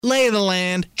Lay of the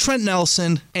Land, Trent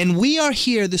Nelson, and we are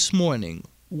here this morning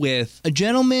with a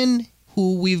gentleman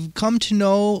who we've come to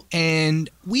know, and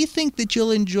we think that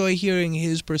you'll enjoy hearing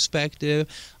his perspective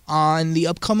on the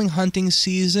upcoming hunting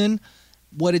season,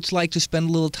 what it's like to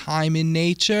spend a little time in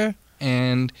nature,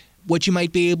 and what you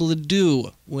might be able to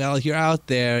do while you're out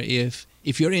there if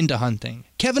you're into hunting.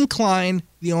 Kevin Cline,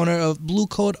 the owner of Blue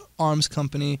Coat Arms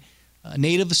Company, a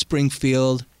native of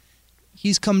Springfield,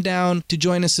 he's come down to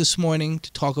join us this morning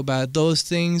to talk about those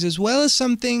things, as well as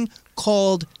something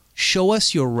called Show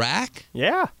Us Your Rack.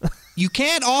 Yeah. You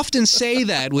can't often say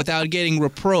that without getting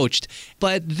reproached,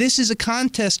 but this is a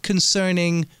contest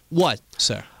concerning what,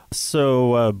 sir?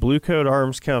 So Blue Coat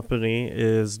Arms Company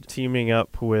is teaming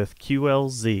up with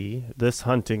QLZ this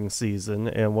hunting season,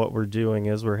 and what we're doing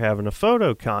is we're having a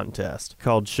photo contest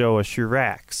called Show Us Your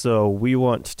Rack. So we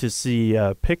want to see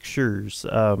pictures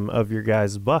of your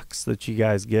guys' bucks that you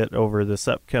guys get over this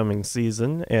upcoming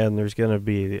season, and there's going to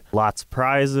be lots of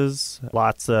prizes,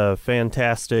 lots of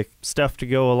fantastic stuff to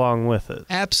go along with it.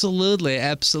 Absolutely,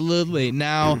 absolutely.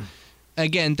 Now,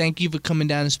 again, thank you for coming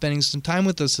down and spending some time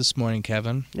with us this morning,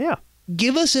 Kevin. Yeah.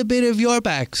 Give us a bit of your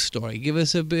backstory. Give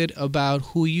us a bit about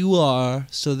who you are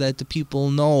so that the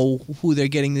people know who they're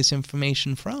getting this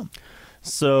information from.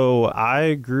 So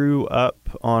I grew up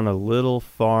on a little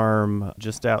farm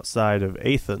just outside of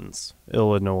Athens,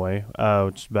 Illinois,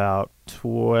 which is about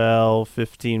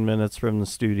 15 minutes from the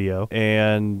studio,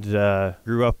 and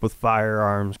grew up with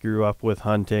firearms, grew up with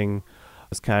hunting. It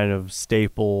was kind of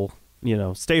staple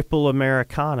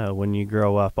Americana when you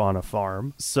grow up on a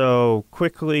farm. So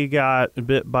quickly got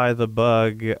bit by the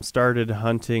bug, started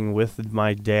hunting with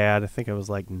my dad. I think I was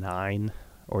like 9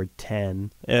 or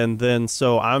 10. And then,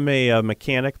 so I'm a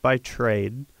mechanic by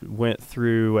trade, went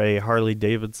through a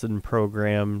Harley-Davidson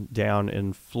program down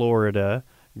in Florida,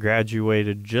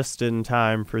 graduated just in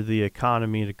time for the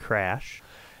economy to crash.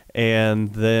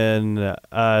 And then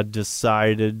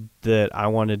decided that I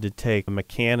wanted to take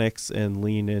mechanics and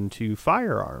lean into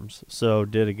firearms. So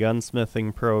did a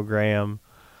gunsmithing program,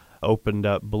 opened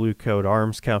up Blue Coat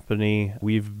Arms Company.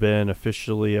 We've been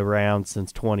officially around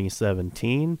since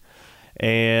 2017.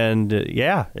 And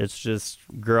yeah, it's just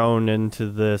grown into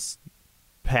this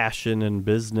passion and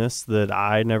business that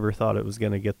I never thought it was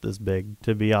going to get this big.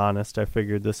 To be honest, I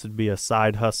figured this would be a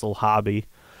side hustle hobby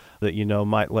that,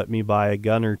 might let me buy a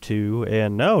gun or two.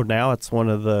 And no, now it's one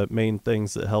of the main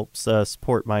things that helps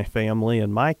support my family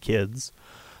and my kids.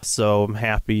 So I'm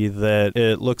happy that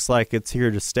it looks like it's here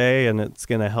to stay, and it's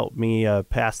going to help me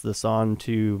pass this on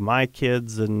to my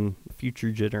kids and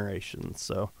future generations.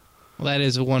 So, well, that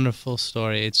is a wonderful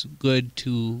story. It's good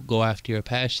to go after your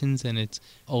passions, and it's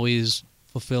always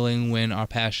fulfilling when our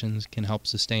passions can help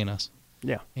sustain us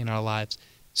in our lives.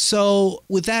 So,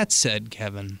 with that said,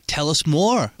 Kevin, tell us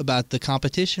more about the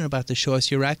competition, about the Show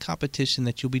Us Your Rack competition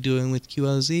that you'll be doing with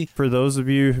QLZ. For those of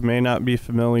you who may not be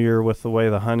familiar with the way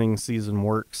the hunting season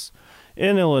works,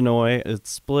 in Illinois, it's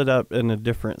split up into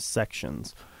different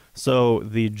sections. So,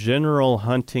 the general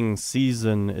hunting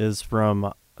season is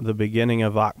from the beginning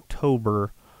of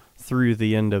October through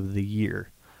the end of the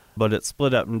year, but it's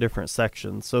split up in different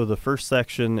sections. So, the first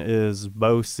section is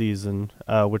bow season,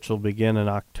 which will begin in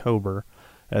October.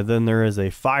 And then there is a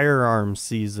firearm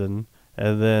season,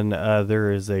 and then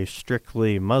there is a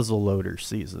strictly muzzleloader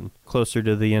season closer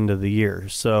to the end of the year.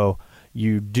 So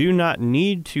you do not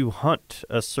need to hunt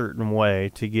a certain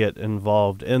way to get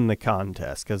involved in the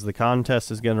contest, because the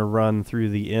contest is going to run through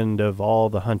the end of all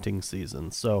the hunting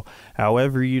seasons. So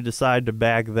however you decide to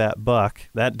bag that buck,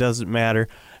 that doesn't matter,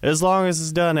 as long as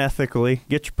it's done ethically.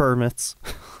 Get your permits.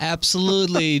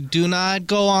 Absolutely. Do not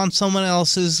go on someone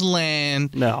else's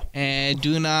land. No. And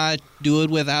do not do it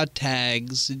without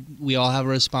tags. We all have a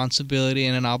responsibility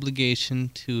and an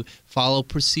obligation to follow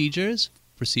procedures.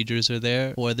 Procedures are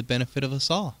there for the benefit of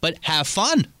us all. But have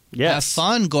fun. Yes. Have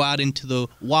fun. Go out into the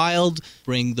wild.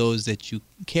 Bring those that you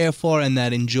care for and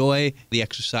that enjoy the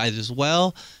exercise as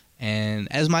well. And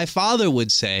as my father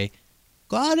would say,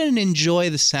 go out and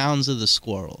enjoy the sounds of the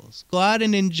squirrels. Go out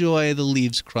and enjoy the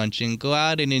leaves crunching. Go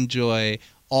out and enjoy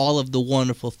all of the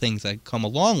wonderful things that come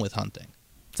along with hunting.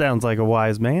 Sounds like a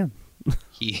wise man.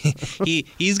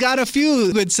 He's got a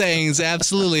few good sayings,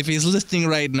 absolutely. If he's listening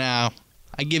right now,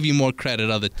 I give you more credit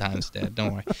other times, Dad.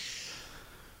 Don't worry.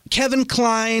 Kevin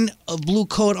Cline of Blue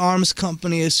Coat Arms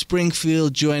Company of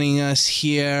Springfield joining us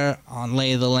here on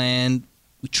Lay of the Land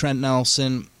with Trent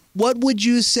Nelson. What would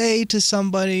you say to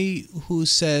somebody who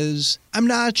says, I'm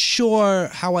not sure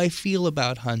how I feel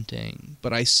about hunting,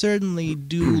 but I certainly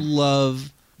do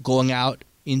love going out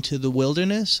into the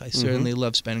wilderness. I certainly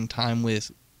love spending time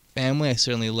with family. I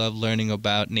certainly love learning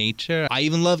about nature. I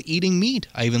even love eating meat.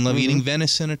 I even love eating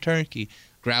venison or turkey,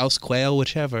 grouse, quail,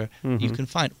 whichever you can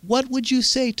find. What would you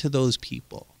say to those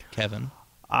people, Kevin?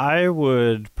 I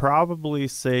would probably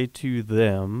say to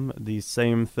them the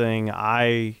same thing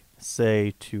I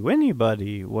say to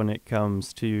anybody when it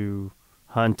comes to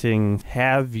hunting.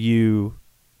 Have you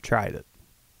tried it?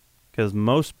 Because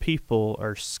most people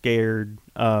are scared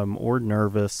or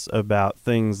nervous about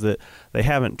things that they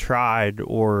haven't tried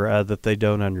or that they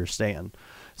don't understand.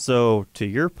 So to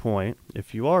your point,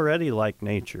 if you already like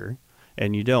nature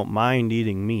and you don't mind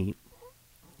eating meat,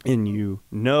 and you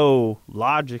know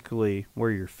logically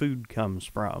where your food comes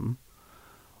from,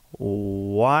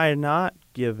 why not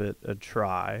give it a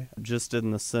try? Just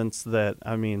in the sense that,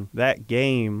 I mean, that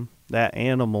game, that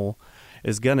animal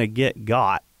is going to get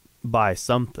got by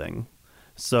something.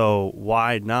 So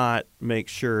why not make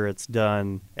sure it's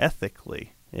done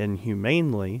ethically and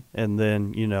humanely, and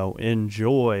then, you know,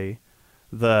 enjoy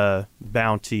the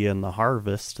bounty and the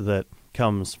harvest that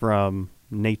comes from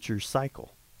nature's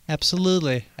cycle?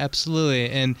 Absolutely, absolutely.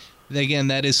 And again,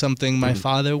 that is something my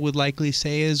father would likely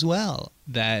say as well,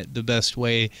 that the best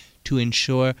way to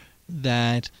ensure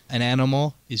that an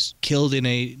animal is killed in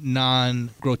a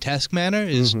non-grotesque manner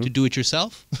is to do it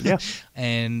yourself. Yeah.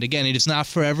 And again, it is not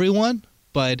for everyone,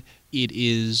 but it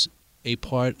is a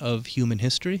part of human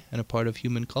history and a part of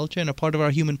human culture and a part of our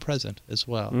human present as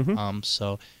well.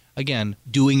 So again,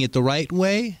 doing it the right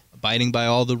way, abiding by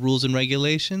all the rules and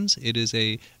regulations, it is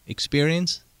a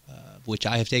experience which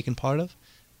I have taken part of,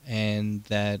 and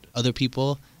that other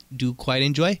people do quite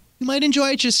enjoy. You might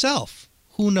enjoy it yourself.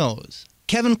 Who knows?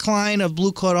 Kevin Cline of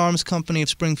Blue Coat Arms Company of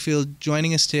Springfield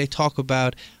joining us today to talk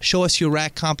about Show Us Your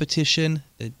Rack competition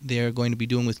that they're going to be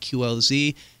doing with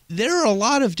QLZ. There are a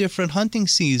lot of different hunting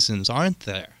seasons, aren't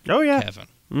there? Oh, yeah. Kevin.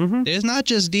 There's not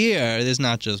just deer, there's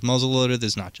not just muzzleloader,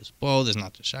 there's not just bow, there's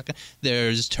not just shotgun.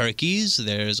 There's turkeys,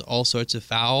 there's all sorts of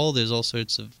fowl, there's all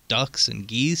sorts of ducks and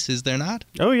geese, is there not?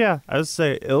 Oh, yeah. I would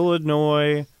say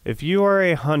Illinois, if you are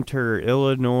a hunter,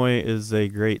 Illinois is a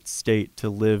great state to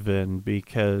live in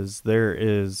because there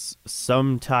is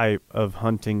some type of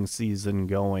hunting season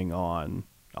going on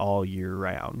all year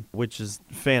round, which is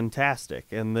fantastic.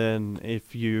 And then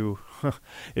if you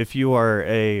are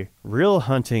a real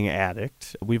hunting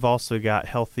addict, we've also got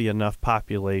healthy enough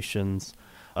populations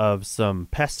of some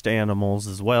pest animals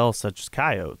as well, such as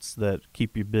coyotes, that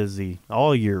keep you busy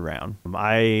all year round.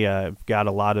 I've got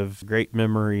a lot of great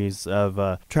memories of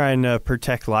trying to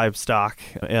protect livestock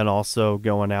and also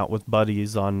going out with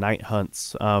buddies on night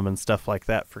hunts and stuff like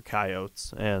that for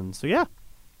coyotes. And so, yeah.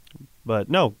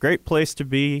 But no, great place to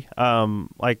be.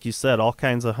 Like you said, all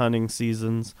kinds of hunting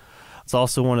seasons. It's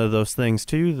also one of those things,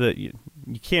 too, that you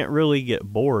can't really get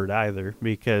bored either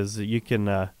because you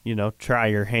can, try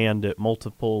your hand at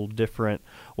multiple different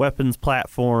weapons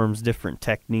platforms, different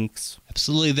techniques.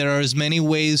 Absolutely. There are as many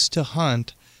ways to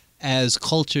hunt as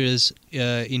cultures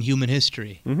in human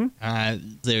history.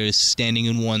 There's standing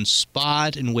in one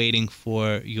spot and waiting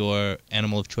for your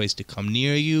animal of choice to come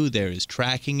near you. There is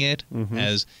tracking it,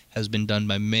 as has been done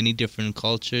by many different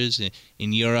cultures.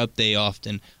 In Europe, they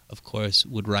often, of course,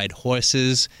 would ride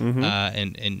horses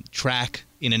and track,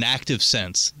 in an active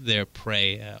sense, their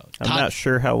prey. I'm not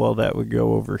sure how well that would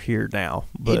go over here now,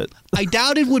 but I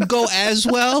doubt it would go as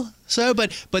well, sir,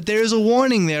 but there is a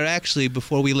warning there, actually,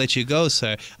 before we let you go,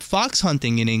 sir. Fox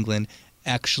hunting in England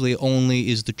actually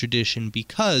only is the tradition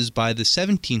because by the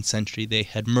 17th century they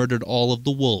had murdered all of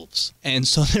the wolves. And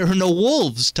so there are no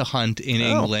wolves to hunt in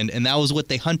England, and that was what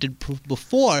they hunted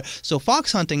before. So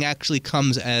fox hunting actually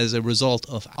comes as a result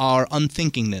of our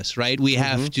unthinkingness, right? We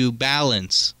have to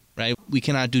balance, right? We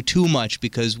cannot do too much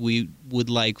because we would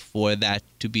like for that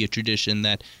to be a tradition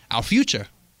that our future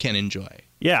can enjoy.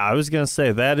 Yeah, I was going to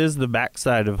say that is the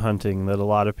backside of hunting that a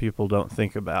lot of people don't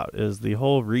think about, is the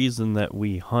whole reason that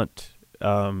we hunt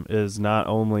is not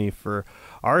only for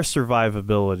our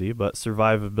survivability, but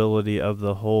survivability of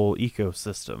the whole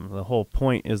ecosystem. The whole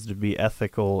point is to be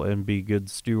ethical and be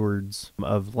good stewards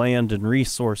of land and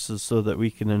resources so that we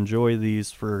can enjoy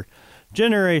these for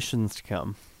generations to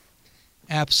come.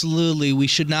 Absolutely. We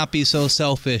should not be so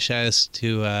selfish as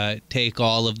to take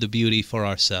all of the beauty for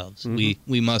ourselves. We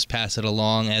must pass it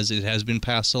along as it has been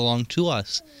passed along to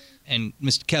us. And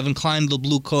Mr. Kevin Cline, the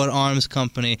Blue Coat Arms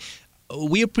Company,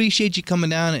 we appreciate you coming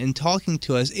down and talking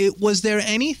to us. Was there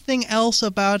anything else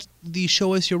about the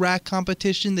Show Us Your Rack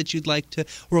competition that you'd like to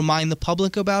remind the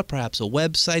public about? Perhaps a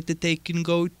website that they can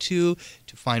go to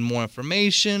find more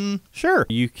information? Sure.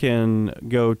 You can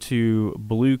go to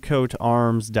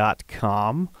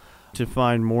bluecoatarms.com. to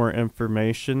find more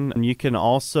information. And you can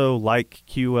also like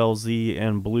QLZ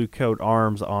and Blue Coat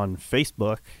Arms on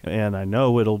Facebook, and I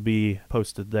know it'll be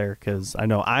posted there because I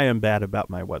know I am bad about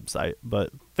my website,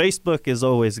 but Facebook is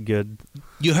always good.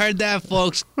 You heard that,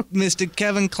 folks. Mr.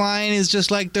 Kevin Cline is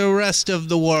just like the rest of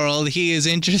the world. He is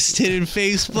interested in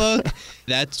Facebook.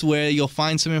 That's where you'll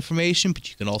find some information, but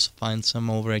you can also find some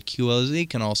over at QLZ. You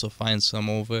can also find some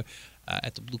over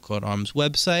at the Blue Coat Arms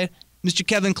website. Mr.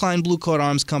 Kevin Cline, Blue Coat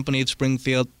Arms Company of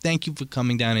Springfield, thank you for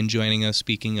coming down and joining us,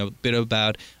 speaking a bit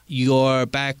about your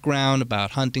background,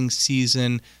 about hunting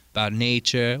season, about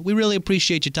nature. We really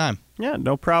appreciate your time. Yeah,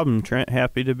 no problem, Trent.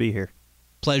 Happy to be here.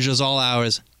 Pleasure's all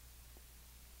ours.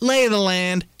 Lay of the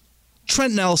land,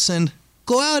 Trent Nelson.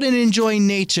 Go out and enjoy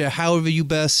nature however you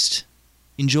best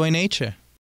enjoy nature.